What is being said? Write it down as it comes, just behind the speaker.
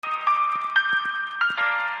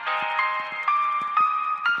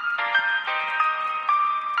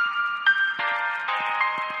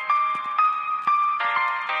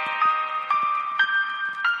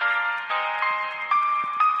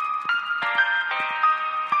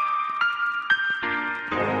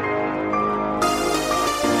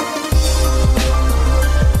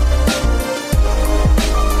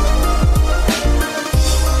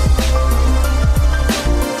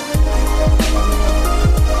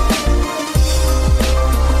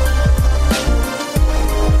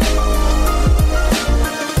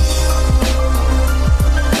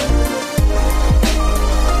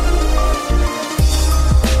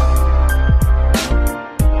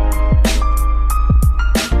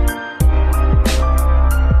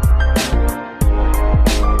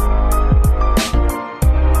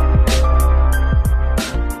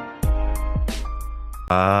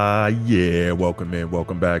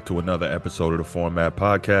welcome back to another episode of the Format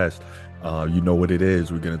Podcast. You know what it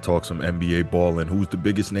is. We're going to talk some NBA ball, and who's the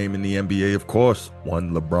biggest name in the NBA? Of course,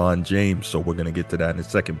 one LeBron James. So we're going to get to that in a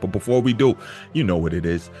second. But before we do, you know what it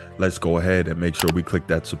is. Let's go ahead and make sure we click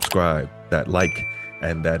that subscribe, that like,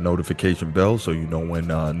 and that notification bell so you know when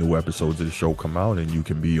new episodes of the show come out, and you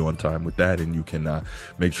can be on time with that, and you can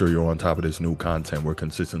make sure you're on top of this new content we're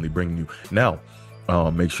consistently bringing you. Now,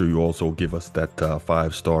 make sure you also give us that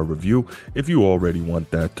 5-star review if you already want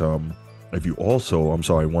that. If you also,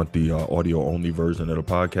 want the audio only version of the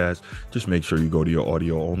podcast, just make sure you go to your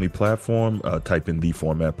audio only platform, type in the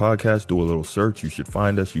Format Podcast, do a little search. You should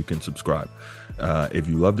find us. You can subscribe. If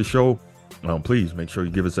you love the show, please make sure you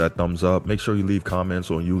give us that thumbs up. Make sure you leave comments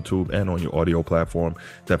on YouTube and on your audio platform.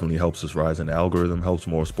 Definitely helps us rise in the algorithm, helps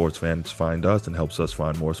more sports fans find us, and helps us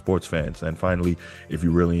find more sports fans. And finally, if you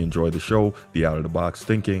really enjoy the show, the out of the box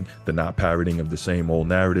thinking, the not parroting of the same old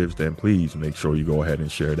narratives, then please make sure you go ahead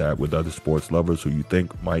and share that with other sports lovers who you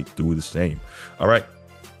think might do the same. All right.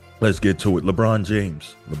 Let's get to it. LeBron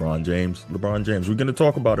James. We're going to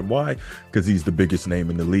talk about him. Why? Because he's the biggest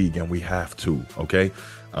name in the league, and we have to, okay?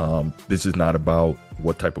 This is not about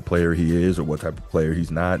what type of player he is or what type of player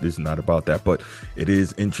he's not. This is not about that, but it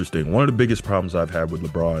is interesting. One of the biggest problems I've had with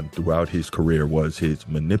LeBron throughout his career was his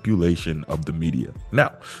manipulation of the media.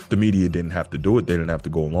 Now, the media didn't have to do it. They didn't have to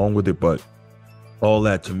go along with it, but all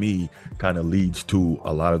that to me kind of leads to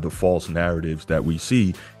a lot of the false narratives that we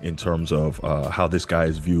see in terms of how this guy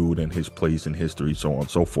is viewed and his place in history, so on and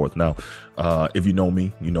so forth. Now, if you know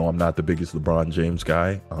me, you know I'm not the biggest LeBron James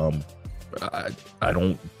guy. I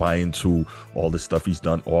don't buy into all the stuff he's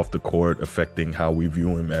done off the court affecting how we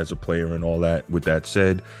view him as a player and all that. With that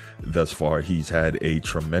said, thus far, he's had a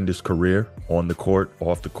tremendous career on the court,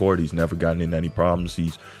 off the court. He's never gotten in any problems.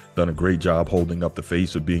 He's done a great job holding up the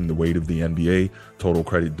face of being the weight of the NBA. Total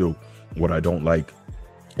credit due. What I don't like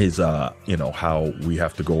is, how we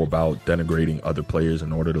have to go about denigrating other players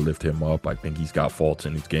in order to lift him up. I think he's got faults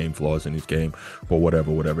in his game, flaws in his game, but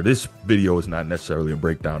whatever. This video is not necessarily a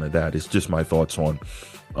breakdown of that. It's just my thoughts on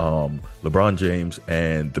LeBron James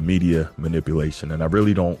and the media manipulation. And I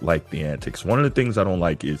really don't like the antics. One of the things I don't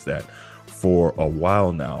like is that for a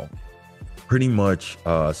while now, pretty much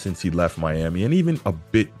since he left Miami, and even a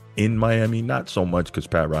bit in Miami, not so much because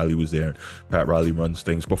Pat Riley was there. Pat Riley runs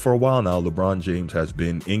things, but for a while now, LeBron James has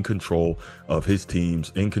been in control of his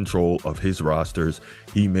teams, in control of his rosters.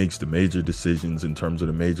 He makes the major decisions in terms of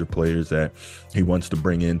the major players that he wants to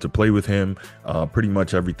bring in to play with him. Pretty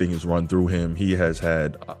much everything is run through him. He has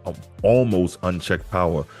had almost unchecked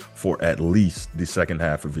power for at least the second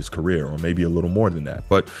half of his career, or maybe a little more than that.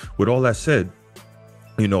 But with all that said,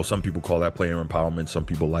 some people call that player empowerment. Some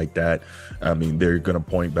people like that. I mean, they're going to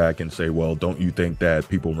point back and say, well, don't you think that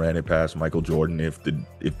people ran it past Michael Jordan if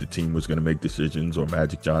the team was going to make decisions, or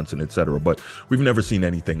Magic Johnson, etc.? But we've never seen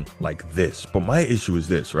anything like this. But my issue is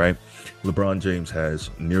this, right? LeBron James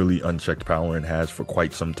has nearly unchecked power and has for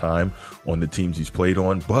quite some time on the teams he's played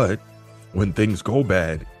on. But when things go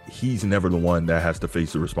bad, he's never the one that has to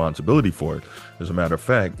face the responsibility for it. As a matter of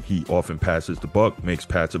fact, he often passes the buck, makes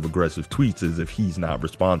passive aggressive tweets as if he's not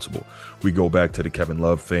responsible. We go back to the Kevin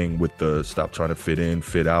Love thing with the stop trying to fit in,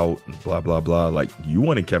 fit out, blah, blah, blah. Like, you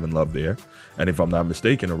wanted Kevin Love there. And if I'm not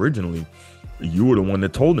mistaken, originally, you were the one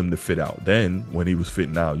that told him to fit out. Then when he was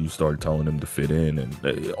fitting out, you started telling him to fit in,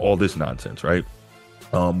 and all this nonsense, right?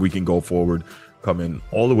 We can go forward. Coming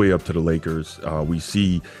all the way up to the Lakers, we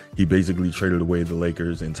see he basically traded away the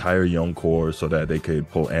Lakers' entire young core so that they could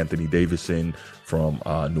pull Anthony Davis in from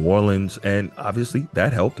New Orleans. And obviously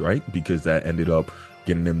that helped, right? Because that ended up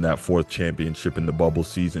getting him that 4th championship in the bubble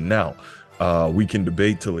season. Now, we can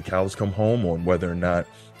debate till the cows come home on whether or not,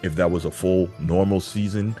 if that was a full normal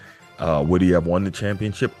season, would he have won the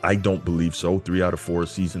championship? I don't believe so. 3 out of 4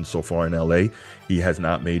 seasons so far in LA. He has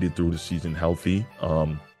not made it through the season healthy.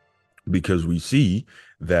 Because we see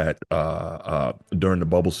that during the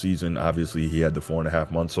bubble season, obviously he had the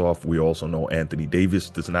 4.5 months off. We also know Anthony Davis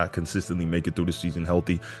does not consistently make it through the season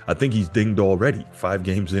healthy. I think he's dinged already, 5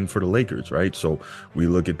 games in for the Lakers, right? So we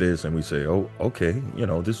look at this and we say, oh, okay,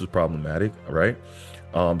 this is problematic, right?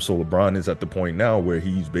 So LeBron is at the point now where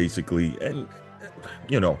he's basically, and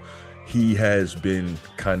he has been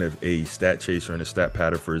kind of a stat chaser and a stat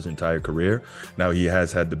patter for his entire career. Now, he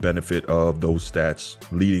has had the benefit of those stats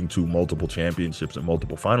leading to multiple championships and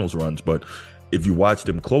multiple finals runs. But if you watched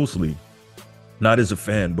him closely, not as a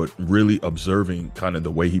fan, but really observing kind of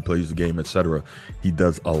the way he plays the game, etc. He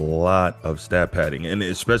does a lot of stat padding, and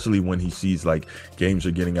especially when he sees like games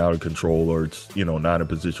are getting out of control or it's, you know, not in a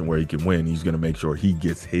position where he can win, he's going to make sure he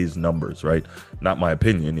gets his numbers, right? Not my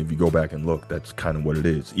opinion. If you go back and look, that's kind of what it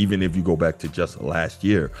is. Even if you go back to just last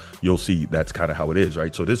year, you'll see that's kind of how it is,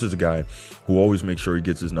 right? So this is a guy who always makes sure he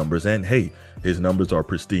gets his numbers, and hey, his numbers are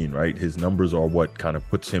pristine, right? His numbers are what kind of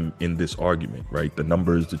puts him in this argument, right? The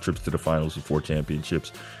numbers, the trips to the finals, the 4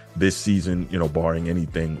 championships this season, you know, barring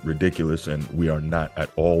anything ridiculous, and we are not at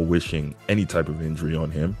all wishing any type of injury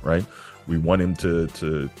on him, right? We want him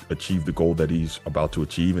to achieve the goal that he's about to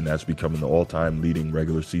achieve, and that's becoming the all-time leading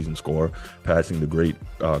regular season scorer, passing the great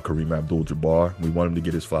Kareem Abdul-Jabbar. We want him to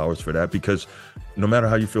get his flowers for that, because no matter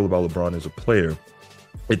how you feel about LeBron as a player,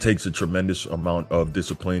 it takes a tremendous amount of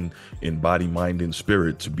discipline in body, mind, and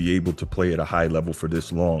spirit to be able to play at a high level for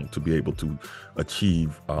this long, to be able to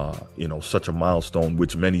achieve, you know, such a milestone,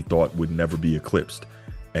 which many thought would never be eclipsed.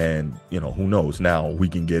 And, you know, who knows? Now we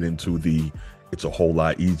can get into it's a whole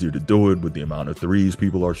lot easier to do it with the amount of threes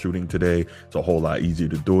people are shooting today. It's a whole lot easier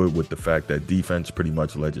to do it with the fact that defense pretty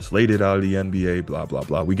much legislated out of the NBA, blah, blah,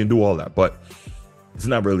 blah. We can do all that, but it's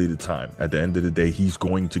not really the time. At the end of the day, he's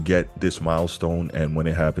going to get this milestone, and when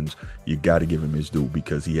it happens, you got to give him his due,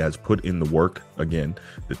 because he has put in the work, again,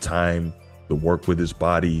 the time, the work with his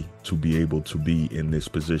body to be able to be in this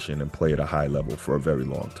position and play at a high level for a very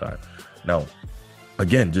long time. Now,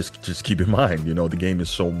 again, just keep in mind, you know, the game is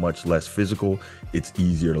so much less physical. It's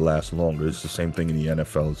easier to last longer. It's the same thing in the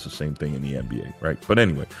NFL. It's the same thing in the NBA, right? But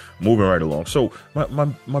anyway, moving right along. So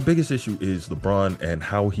my biggest issue is LeBron and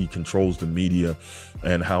how he controls the media,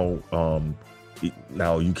 and how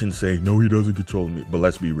now you can say, no, he doesn't control me, but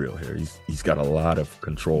let's be real here. He's got a lot of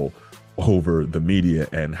control over the media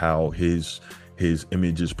and how his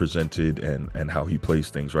image is presented and how he plays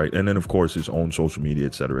things, right? And then, of course, his own social media,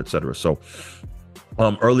 et cetera, et cetera. So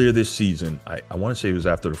earlier this season, I want to say it was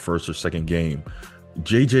after the first or second game,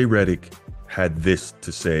 JJ Redick had this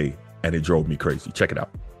to say, and it drove me crazy. Check it out.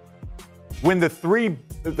 When the three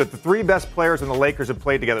best players in the Lakers have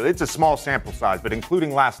played together, it's a small sample size, but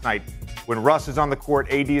including last night, when Russ is on the court,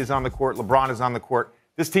 AD is on the court, LeBron is on the court,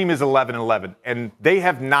 this team is 11-11, and they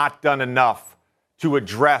have not done enough to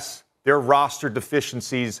address their roster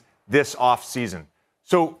deficiencies this offseason.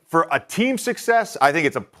 So for a team success, I think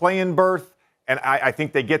it's a play-in berth, and I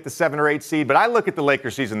think they get the 7 or 8 seed. But I look at the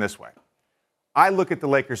Lakers season this way. I look at the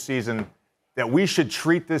Lakers season that we should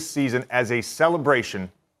treat this season as a celebration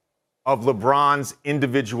of LeBron's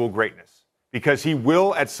individual greatness, because he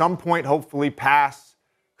will at some point hopefully pass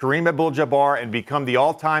Kareem Abdul-Jabbar and become the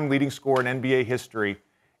all-time leading scorer in NBA history.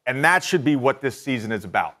 And that should be what this season is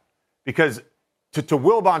about. Because to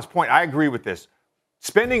Wilbon's point, I agree with this.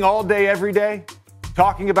 Spending all day, every day,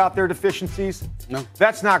 talking about their deficiencies, no,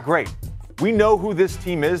 that's not great. We know who this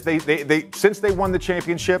team is. They since they won the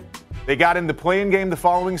championship, they got in the play-in game the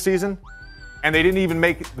following season, and they didn't even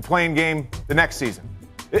make the play-in game the next season.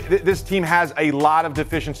 This team has a lot of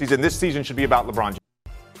deficiencies, and this season should be about LeBron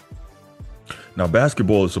James. Now,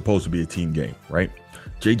 basketball is supposed to be a team game, right?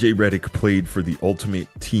 JJ Redick played for the ultimate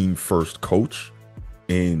team-first coach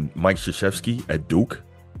in Mike Krzyzewski at Duke.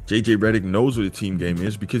 JJ Redick knows what a team game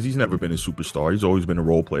is because he's never been a superstar. He's always been a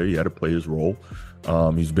role player. He had to play his role.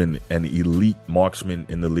 He's been an elite marksman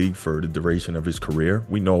in the league for the duration of his career.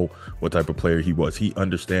 We know what type of player he was. He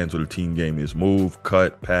understands what a team game is: move,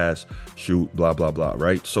 cut, pass, shoot, blah, blah, blah,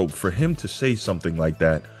 right? So for him to say something like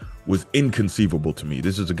that was inconceivable to me.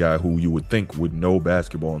 This is a guy who you would think would know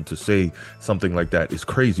basketball, and to say something like that is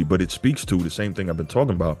crazy, but it speaks to the same thing I've been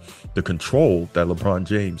talking about, the control that LeBron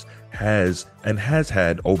James has and has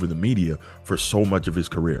had over the media for so much of his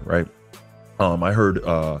career, right? I heard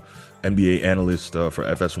NBA analyst for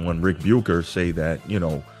FS1, Rick Bucher, say that, you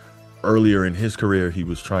know, earlier in his career, he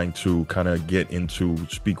was trying to kind of get into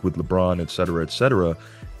speak with LeBron, et cetera,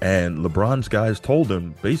 and LeBron's guys told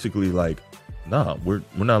him basically like, nah, we're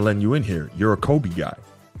not letting you in here. You're a Kobe guy.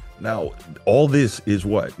 Now, all this is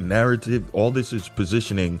what? Narrative. All this is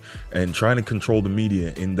positioning and trying to control the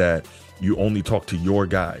media in that you only talk to your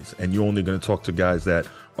guys, and you're only going to talk to guys that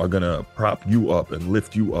are going to prop you up and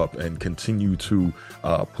lift you up and continue to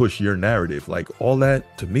push your narrative. Like, all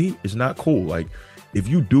that to me is not cool. Like, if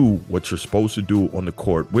you do what you're supposed to do on the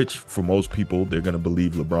court, which for most people, they're going to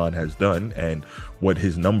believe LeBron has done, and what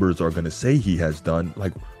his numbers are going to say he has done,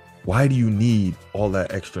 like, why do you need all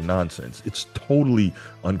that extra nonsense? It's totally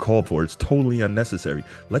uncalled for. It's totally unnecessary.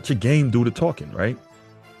 Let your game do the talking, right?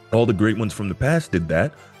 All the great ones from the past did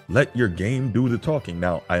that. Let your game do the talking.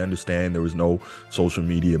 Now, I understand there was no social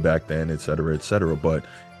media back then, et cetera, but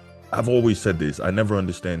I've always said this. I never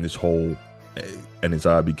understand this whole And it's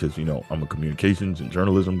odd because, I'm a communications and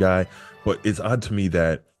journalism guy, but it's odd to me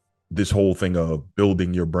that this whole thing of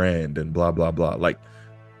building your brand and blah, blah, blah. Like,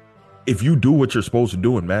 if you do what you're supposed to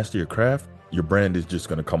do and master your craft, your brand is just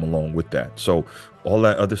going to come along with that. So all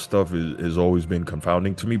that other stuff has always been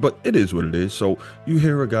confounding to me, but it is what it is. So you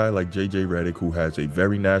hear a guy like JJ Redick, who has a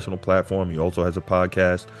very national platform. He also has a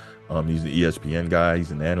podcast. He's the ESPN guy.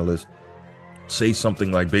 He's an analyst. Say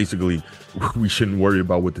something like, basically, we shouldn't worry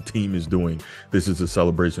about what the team is doing. This is a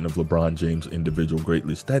celebration of LeBron James' individual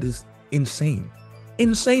greatness. That is insane.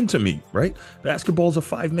 Insane to me, right? Basketball's a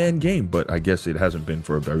 5-man game, but I guess it hasn't been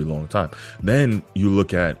for a very long time. Then you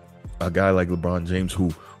look at a guy like LeBron James,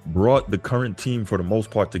 who brought the current team for the most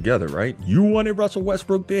part together, right? You wanted Russell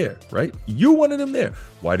Westbrook there, right? You wanted him there.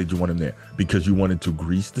 Why did you want him there? Because you wanted to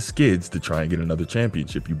grease the skids to try and get another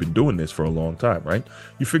championship. You've been doing this for a long time, right?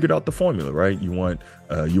 You figured out the formula, right? You want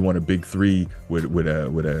a big three with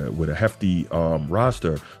a hefty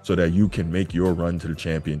roster so that you can make your run to the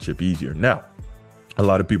championship easier. Now, a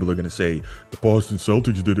lot of people are going to say, the Boston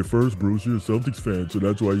Celtics did it first, Bruce. You're a Celtics fan, so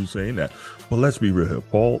that's why you're saying that. But let's be real here.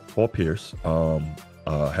 Paul Pierce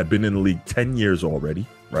had been in the league 10 years already,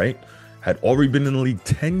 right? Had already been in the league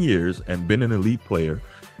 10 years and been an elite player,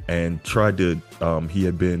 and he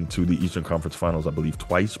had been to the Eastern Conference Finals, I believe,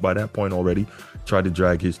 twice by that point already. Tried to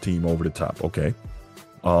drag his team over the top. Okay.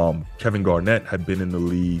 Kevin Garnett had been in the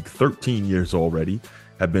league 13 years already,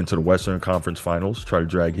 had been to the Western Conference Finals, tried to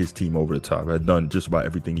drag his team over the top, had done just about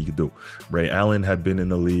everything he could do. Ray Allen had been in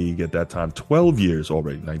the league at that time 12 years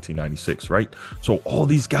already, 1996, right? So all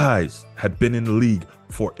these guys had been in the league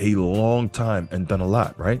for a long time and done a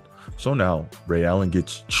lot, right? So now Ray Allen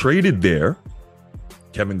gets traded there.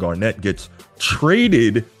 Kevin Garnett gets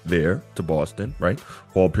traded there to Boston, right?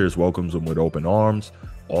 Paul Pierce welcomes him with open arms.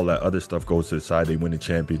 All that other stuff goes to the side. They win the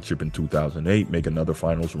championship in 2008, make another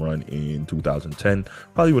finals run in 2010.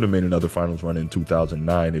 Probably would have made another finals run in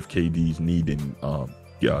 2009 if KD's knee didn't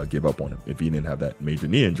give up on him, if he didn't have that major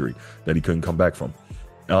knee injury that he couldn't come back from.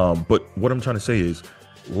 But what I'm trying to say is,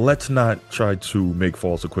 let's not try to make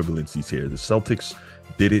false equivalencies here. The Celtics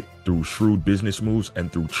did it through shrewd business moves and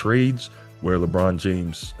through trades, where LeBron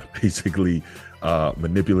James basically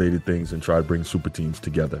manipulated things and tried to bring super teams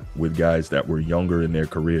together with guys that were younger in their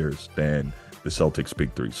careers than the Celtics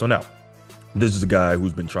big three. So now, this is a guy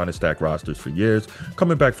who's been trying to stack rosters for years,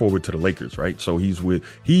 coming back forward to the Lakers, right? So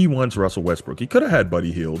he wants Russell Westbrook. He could have had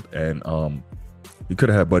Buddy Hield and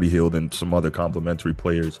some other complimentary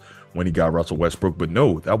players when he got Russell Westbrook, but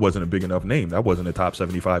no, that wasn't a big enough name. That wasn't a top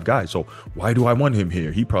 75 guy. So why do I want him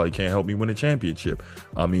here? He probably can't help me win a championship.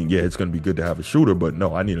 I mean, yeah, it's going to be good to have a shooter, but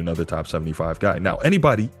no, I need another top 75 guy. Now,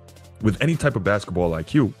 anybody with any type of basketball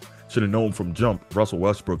IQ should have known from jump, Russell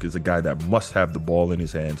Westbrook is a guy that must have the ball in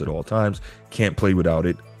his hands at all times, can't play without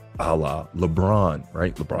it, a la LeBron,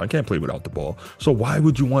 right? LeBron can't play without the ball. So why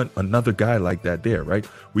would you want another guy like that there, right?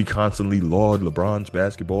 We constantly laud LeBron's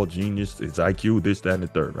basketball genius, his IQ, this, that, and the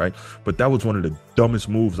third, right? But that was one of the dumbest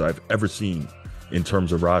moves I've ever seen in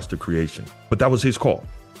terms of roster creation. But that was his call.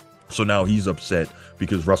 So now he's upset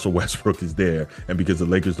because Russell Westbrook is there and because the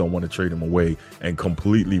Lakers don't want to trade him away and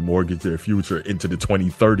completely mortgage their future into the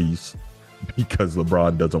 2030s because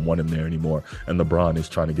LeBron doesn't want him there anymore. And LeBron is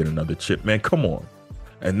trying to get another chip. Man, come on.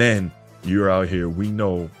 And then you're out here. We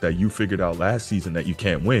know that you figured out last season that you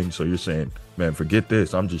can't win. So you're saying, man, forget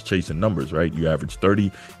this. I'm just chasing numbers, right? You averaged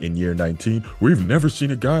 30 in year 19. We've never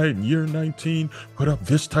seen a guy in year 19 put up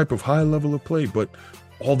this type of high level of play. But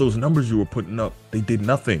all those numbers you were putting up, they did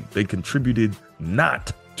nothing. They contributed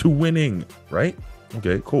not to winning, right?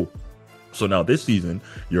 Okay, cool. So now this season,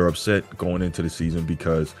 you're upset going into the season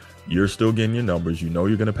because you're still getting your numbers. You know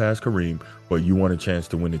you're going to pass Kareem, but you want a chance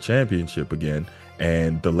to win the championship again.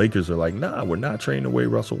 And the Lakers are like, nah, we're not trading away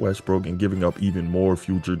Russell Westbrook and giving up even more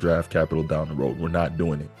future draft capital down the road. We're not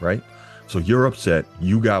doing it, right? So you're upset.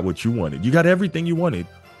 You got what you wanted. You got everything you wanted,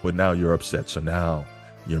 but now you're upset. So now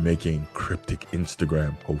you're making cryptic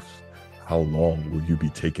Instagram posts. How long will you be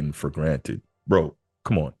taken for granted? Bro,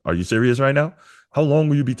 come on. Are you serious right now? How long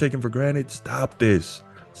will you be taken for granted? Stop this.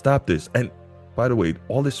 Stop this. And by the way,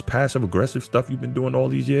 all this passive aggressive stuff you've been doing all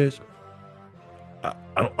these years,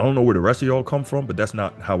 I don't know where the rest of y'all come from, but that's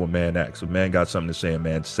not how a man acts. A man got something to say, a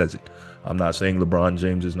man says it. I'm not saying LeBron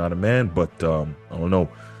James is not a man, but I don't know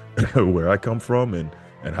where I come from and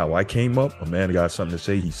how I came up. A man got something to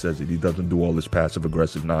say, he says it. He doesn't do all this passive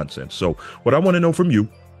aggressive nonsense. So what I want to know from you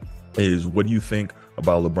is, what do you think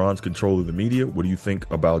about LeBron's control of the media? What do you think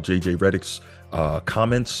about JJ Redick's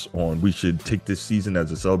comments on we should take this season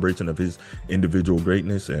as a celebration of his individual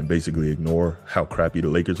greatness and basically ignore how crappy the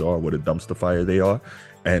Lakers are, what a dumpster fire they are?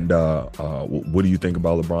 And what do you think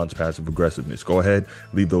about LeBron's passive aggressiveness? Go ahead,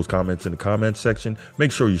 leave those comments in the comments section.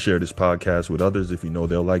 Make sure you share this podcast with others if you know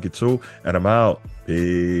they'll like it too. And I'm out.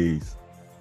 Peace.